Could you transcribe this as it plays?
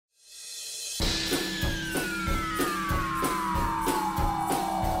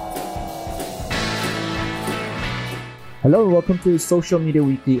Hello and welcome to Social Media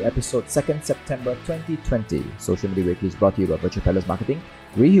Weekly, episode 2nd September 2020. Social Media Weekly is brought to you by Virtual Palace Marketing,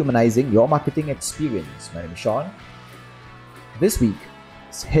 rehumanizing your marketing experience. My name is Sean. This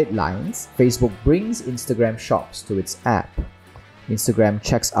week's headlines: Facebook brings Instagram Shops to its app. Instagram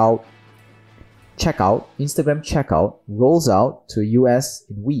checkout rolls out to US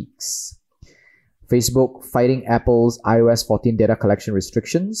in weeks. Facebook fighting Apple's iOS 14 data collection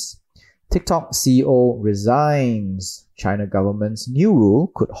restrictions. TikTok CEO resigns. China government's new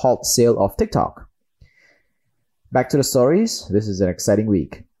rule could halt sale of TikTok. Back to the stories. This is an exciting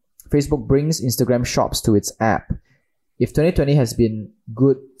week. Facebook brings Instagram Shops to its app. If 2020 has been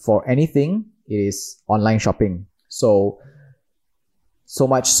good for anything, it is online shopping. So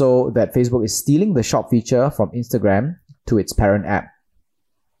much so that Facebook is stealing the shop feature from Instagram to its parent app.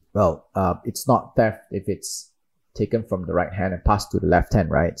 Well, it's not theft if it's taken from the right hand and passed to the left hand,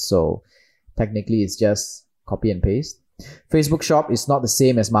 right? So technically it's just copy and paste. Facebook Shop is not the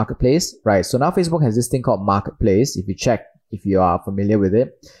same as Marketplace, right? So now Facebook has this thing called Marketplace. If you are familiar with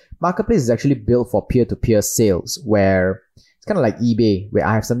it, Marketplace is actually built for peer-to-peer sales, where it's kind of like eBay, where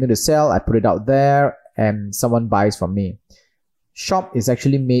I have something to sell, I put it out there, and someone buys from me. Shop is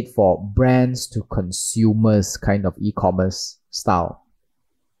actually made for brands to consumers kind of e-commerce style.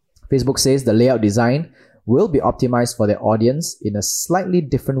 Facebook says the layout design will be optimized for their audience in a slightly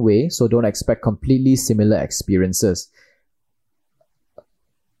different way, so don't expect completely similar experiences.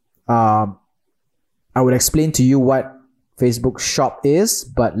 I would explain to you what Facebook Shop is,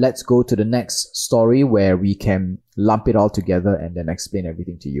 but let's go to the next story where we can lump it all together and then explain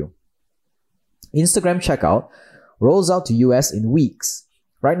everything to you. Instagram checkout rolls out to US in weeks.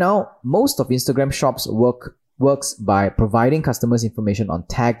 Right now, most of Instagram Shops works by providing customers information on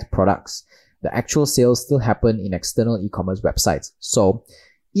tagged products. The actual sales still happen in external e-commerce websites. So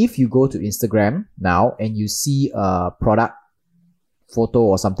if you go to Instagram now and you see a product photo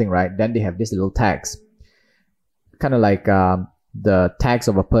or something, right, then they have these little tags. Kind of like the tags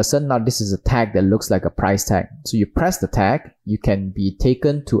of a person. Now this is a tag that looks like a price tag. So you press the tag, you can be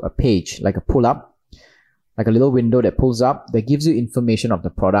taken to a page, like a pull-up, like a little window that pulls up, that gives you information of the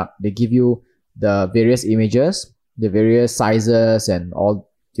product. They give you the various images, the various sizes and all,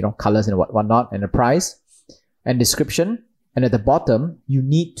 colors and whatnot, and the price and description. And at the bottom, you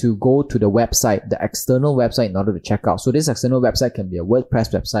need to go to the website, the external website, in order to check out. So this external website can be a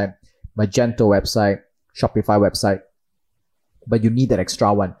WordPress website, Magento website, Shopify website, but you need that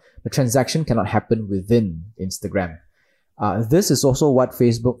extra one. The transaction cannot happen within Instagram. This is also what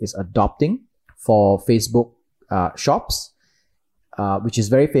Facebook is adopting for Facebook Shops, which is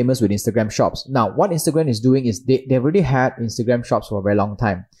very famous with Instagram Shops. Now, what Instagram is doing is they've already had Instagram Shops for a very long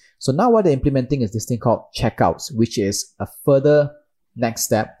time. So now what they're implementing is this thing called checkouts, which is a further next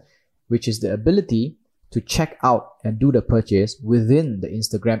step, which is the ability to check out and do the purchase within the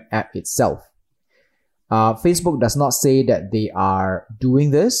Instagram app itself. Facebook does not say that they are doing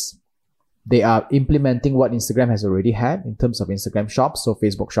this. They are implementing what Instagram has already had in terms of Instagram Shops, so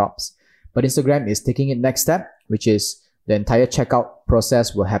Facebook Shops. But Instagram is taking it next step, which is the entire checkout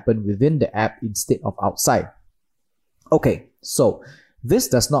process will happen within the app instead of outside. Okay, so this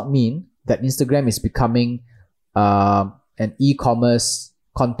does not mean that Instagram is becoming an e-commerce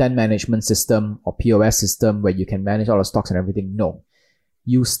content management system or POS system where you can manage all the stocks and everything. No,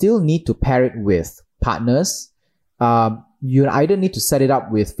 you still need to pair it with partners. You either need to set it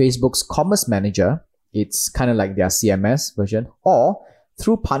up with Facebook's Commerce Manager. It's kind of like their CMS version, or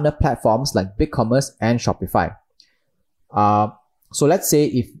through partner platforms like BigCommerce and Shopify. So let's say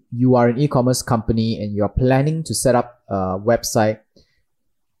if you are an e-commerce company and you're planning to set up a website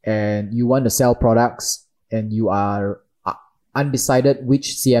and you want to sell products and you are undecided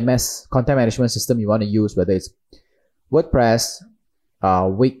which CMS, content management system, you want to use, whether it's WordPress,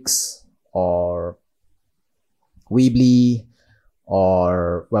 Wix, or Weebly,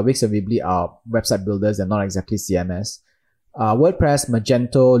 or Wix and Weebly are website builders and not exactly CMS. WordPress,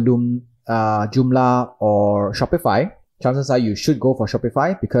 Magento, Joomla, or Shopify, chances are you should go for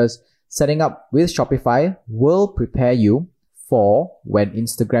Shopify, because setting up with Shopify will prepare you for when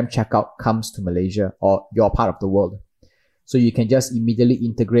Instagram checkout comes to Malaysia or your part of the world. So you can just immediately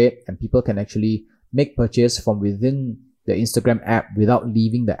integrate and people can actually make purchase from within the Instagram app without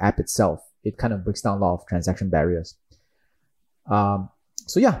leaving the app itself. It kind of breaks down a lot of transaction barriers.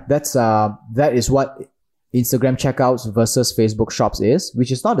 So yeah, that is what Instagram checkouts versus Facebook Shops is, which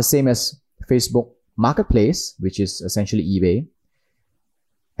is not the same as Facebook Marketplace, which is essentially eBay.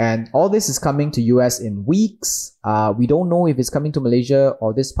 And all this is coming to US in weeks. We don't know if it's coming to Malaysia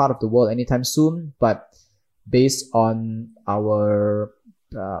or this part of the world anytime soon, but based on our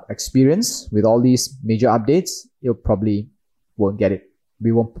experience with all these major updates, you probably won't get it.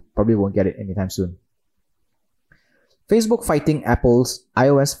 Probably won't get it anytime soon. Facebook fighting Apple's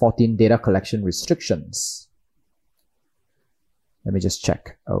iOS 14 data collection restrictions. Let me just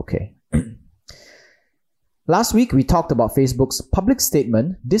check. Okay. Last week, we talked about Facebook's public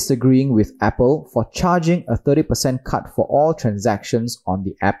statement disagreeing with Apple for charging a 30% cut for all transactions on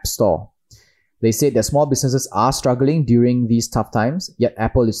the App Store. They said that small businesses are struggling during these tough times, yet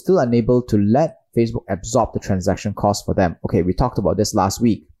Apple is still unable to let Facebook absorb the transaction cost for them. Okay, we talked about this last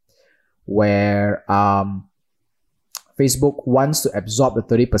week, where Facebook wants to absorb the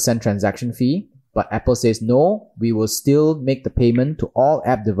 30% transaction fee, but Apple says, no, we will still make the payment to all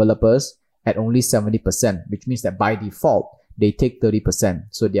app developers at only 70%, which means that by default, they take 30%.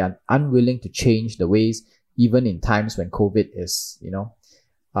 So they are unwilling to change the ways, even in times when COVID is,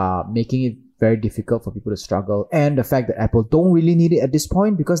 making it very difficult for people to struggle. And the fact that Apple don't really need it at this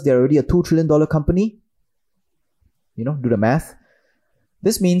point because they're already a $2 trillion company. Do the math.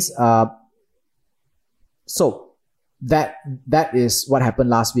 This means, so that is what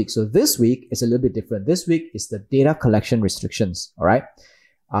happened last week. So this week is a little bit different. This week is the data collection restrictions. All right.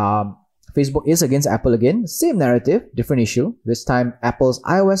 Facebook is against Apple again. Same narrative, different issue. This time, Apple's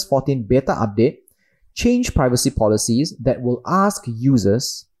iOS 14 beta update changed privacy policies that will ask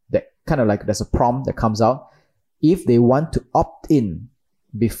users, that kind of like there's a prompt that comes out, if they want to opt in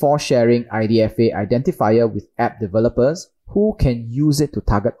before sharing IDFA identifier with app developers who can use it to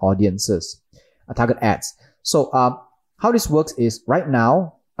target audiences, target ads. So how this works is right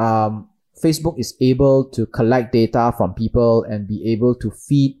now, Facebook is able to collect data from people and be able to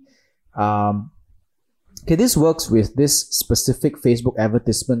feed. This works with this specific Facebook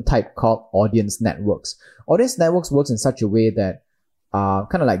advertisement type called audience networks. Audience networks works in such a way that,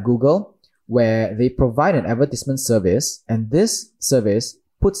 kind of like Google, where they provide an advertisement service, and this service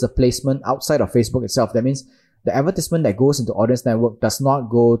puts the placement outside of Facebook itself. That means the advertisement that goes into audience network does not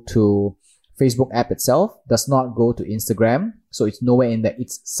go to Facebook app itself, does not go to Instagram. So it's nowhere in there.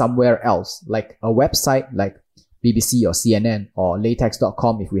 It's somewhere else, like a website like BBC or CNN or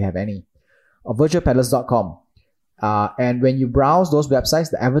latex.com if we have any, or virtualpeddlers.com. And when you browse those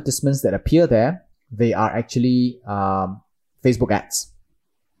websites, the advertisements that appear there, they are actually Facebook ads.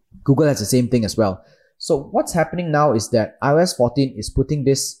 Google has the same thing as well. So what's happening now is that iOS 14 is putting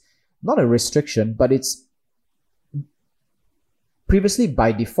this, not a restriction, but it's previously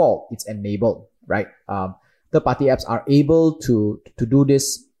by default, it's enabled, right? Third-party apps are able to do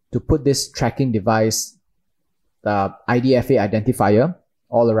this, to put this tracking device, IDFA identifier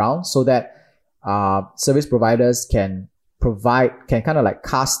all around, so that service providers can kind of like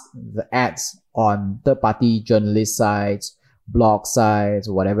cast the ads on third-party journalist sites, blog sites,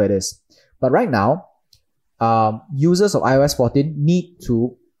 or whatever it is. But right now, users of iOS 14 need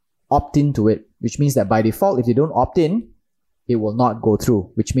to opt into it, which means that by default, if they don't opt in, it will not go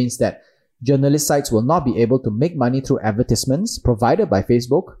through, which means that journalist sites will not be able to make money through advertisements provided by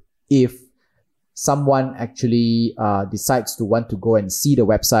Facebook if someone actually decides to want to go and see the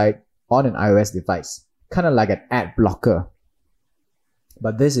website on an iOS device, kind of like an ad blocker.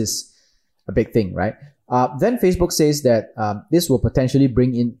 But this is a big thing, right? Then Facebook says that this will potentially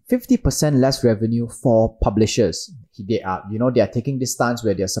bring in 50% less revenue for publishers. They are taking this stance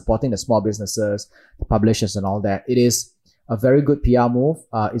where they are supporting the small businesses, the publishers and all that. It is a very good PR move.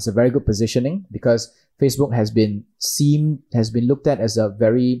 It's a very good positioning because Facebook has been looked at as a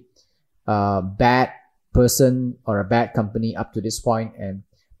very bad person or a bad company up to this point, and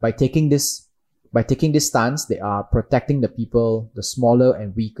by taking this stance, they are protecting the people, the smaller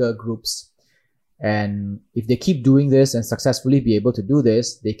and weaker groups. And if they keep doing this and successfully be able to do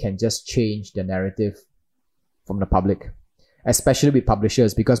this, they can just change the narrative from the public, especially with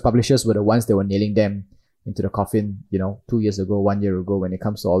publishers, because publishers were the ones that were nailing them into the coffin, 2 years ago, 1 year ago, when it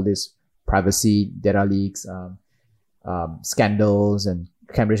comes to all this privacy, data leaks, scandals, and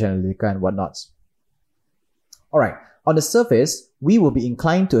Cambridge Analytica and whatnots. All right. On the surface, we will be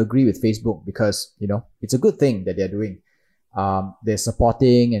inclined to agree with Facebook because, it's a good thing that they're doing. They're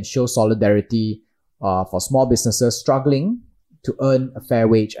supporting and show solidarity for small businesses struggling to earn a fair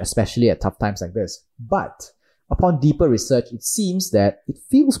wage, especially at tough times like this. But upon deeper research, it seems that it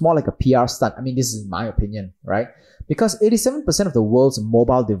feels more like a PR stunt. I mean, this is my opinion, right? Because 87% of the world's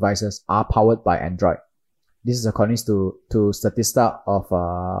mobile devices are powered by Android. This is according to Statista of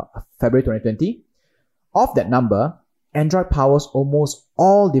February 2020. Of that number, Android powers almost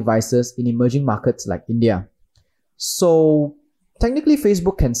all devices in emerging markets like India. So technically,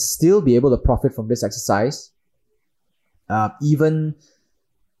 Facebook can still be able to profit from this exercise. Even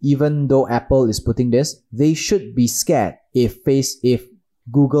though Apple is putting this, they should be scared if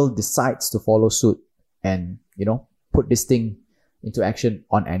Google decides to follow suit and, put this thing into action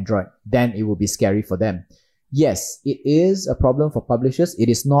on Android, then it will be scary for them. Yes, it is a problem for publishers. It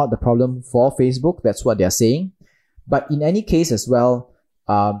is not the problem for Facebook. That's what they're saying. But in any case as well,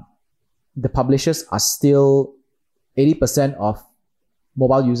 the publishers are still 80% of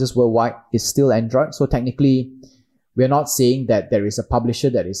mobile users worldwide is still Android. So technically, we're not saying that there is a publisher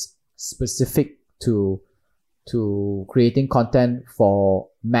that is specific to creating content for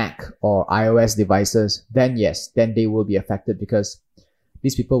Mac or iOS devices. Then yes, then they will be affected because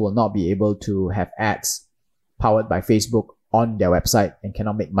these people will not be able to have ads powered by Facebook on their website and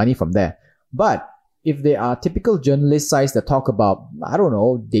cannot make money from there. But if they are typical journalist sites that talk about, I don't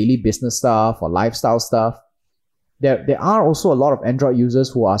know, daily business stuff or lifestyle stuff, there are also a lot of Android users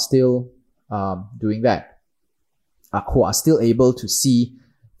who are still doing that, who are still able to see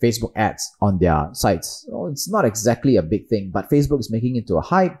Facebook ads on their sites. So it's not exactly a big thing, but Facebook is making it into a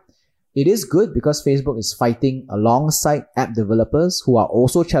hype. It is good because Facebook is fighting alongside app developers who are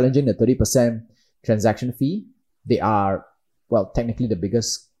also challenging the 30% transaction fee. They are, well, technically the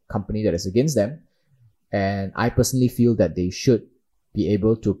biggest company that is against them. And I personally feel that they should be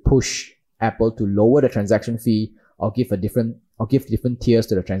able to push Apple to lower the transaction fee or give different tiers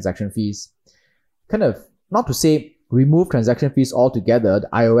to the transaction fees. Kind of, not to say remove transaction fees altogether. The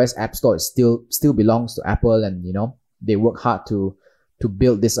iOS App Store is still belongs to Apple, and they work hard to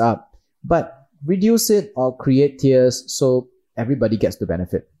build this up. But reduce it or create tiers so everybody gets the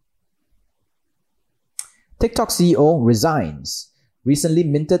benefit. TikTok CEO resigns. Recently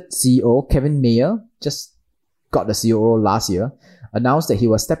minted CEO Kevin Mayer, just got the CEO role last year, announced that he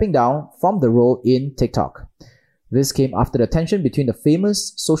was stepping down from the role in TikTok. This came after the tension between the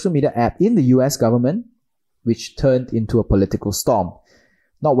famous social media app in the US government, which turned into a political storm.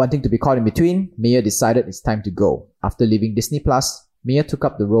 Not wanting to be caught in between, Mayer decided it's time to go. After leaving Disney+, Mayer took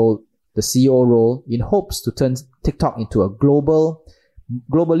up the CEO role, in hopes to turn TikTok into a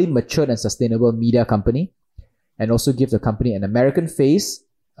globally matured and sustainable media company, and also give the company an American face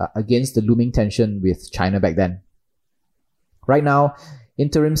against the looming tension with China back then. Right now,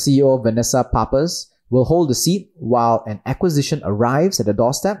 interim CEO Vanessa Pappas will hold the seat while an acquisition arrives at the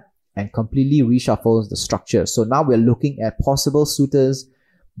doorstep and completely reshuffles the structure. So now we're looking at possible suitors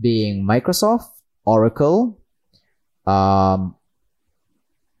being Microsoft, Oracle, Walmart,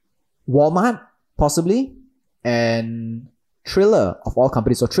 possibly, and Triller of all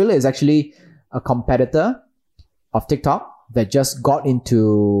companies. So Triller is actually a competitor of TikTok that just got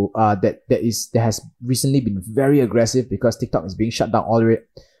into that has recently been very aggressive because TikTok is being shut down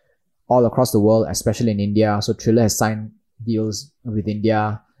all across the world, especially in India. So Triller has signed deals with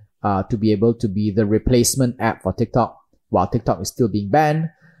India to be able to be the replacement app for TikTok while TikTok is still being banned.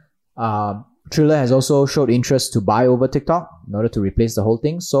 Triller has also showed interest to buy over TikTok in order to replace the whole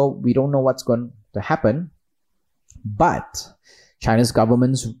thing. So we don't know what's going to happen. But China's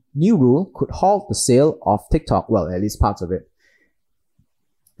government's new rule could halt the sale of TikTok, well, at least parts of it.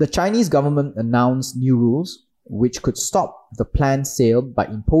 The Chinese government announced new rules which could stop the planned sale by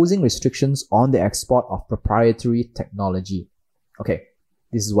imposing restrictions on the export of proprietary technology. Okay,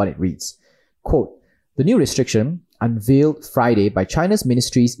 this is what it reads. Quote, the new restriction, unveiled Friday by China's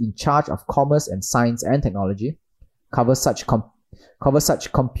ministries in charge of commerce and science and technology, covers such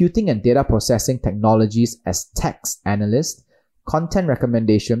computing and data processing technologies as text analyst, content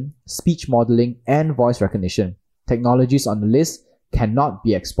recommendation, speech modeling, and voice recognition. Technologies on the list cannot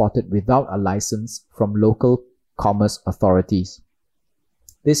be exported without a license from local commerce authorities.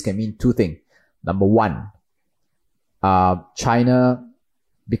 This can mean two things. Number one, China,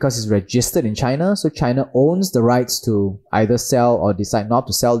 because it's registered in China, so China owns the rights to either sell or decide not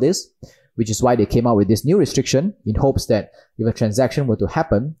to sell this, which is why they came out with this new restriction in hopes that if a transaction were to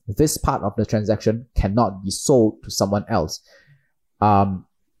happen, this part of the transaction cannot be sold to someone else.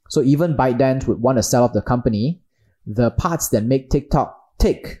 So even ByteDance would want to sell off the company, the parts that make TikTok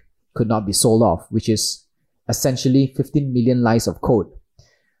tick could not be sold off, which is essentially 15 million lines of code.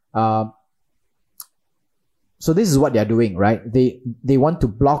 So this is what they're doing, right? They want to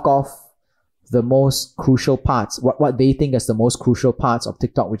block off the most crucial parts, what they think is the most crucial parts of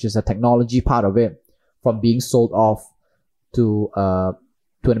TikTok, which is the technology part of it, from being sold off to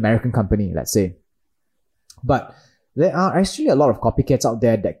an American company, let's say. But there are actually a lot of copycats out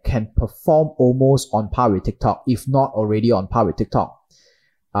there that can perform almost on par with TikTok, if not already on par with TikTok.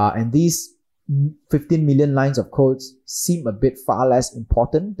 And these 15 million lines of codes seem a bit far less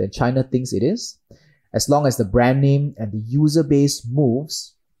important than China thinks it is. As long as the brand name and the user base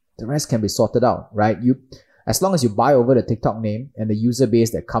moves, the rest can be sorted out, right? As long as you buy over the TikTok name and the user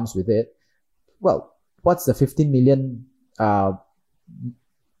base that comes with it, well, what's the 15 million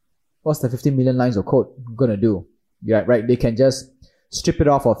what's the 15 million lines of code gonna do? Yeah, right. They can just strip it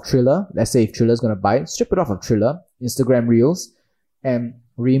off of Triller. Let's say if Triller's gonna buy it, strip it off of Triller, Instagram Reels, and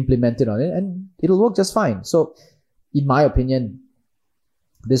re-implement it on it, and it'll work just fine. So, in my opinion,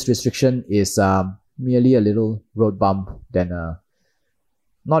 this restriction is merely a little road bump than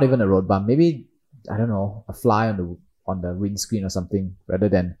not even a road bump. Maybe, I don't know, a fly on the windscreen or something, rather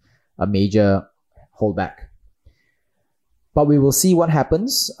than a major holdback. But we will see what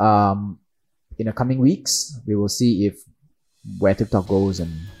happens in the coming weeks. We will see where TikTok goes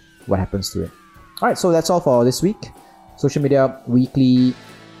and what happens to it. All right, so that's all for this week. Social Media Weekly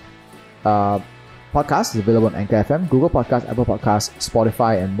podcast is available on Anchor FM, Google Podcasts, Apple Podcasts,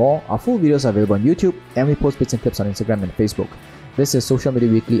 Spotify, and more. Our full videos are available on YouTube, and we post bits and clips on Instagram and Facebook. This is Social Media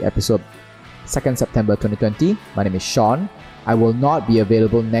Weekly episode 2nd September 2020. My name is Sean. I will not be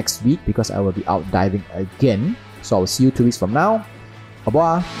available next week because I will be out diving again. So I will see you 2 weeks from now. Au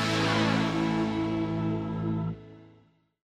revoir.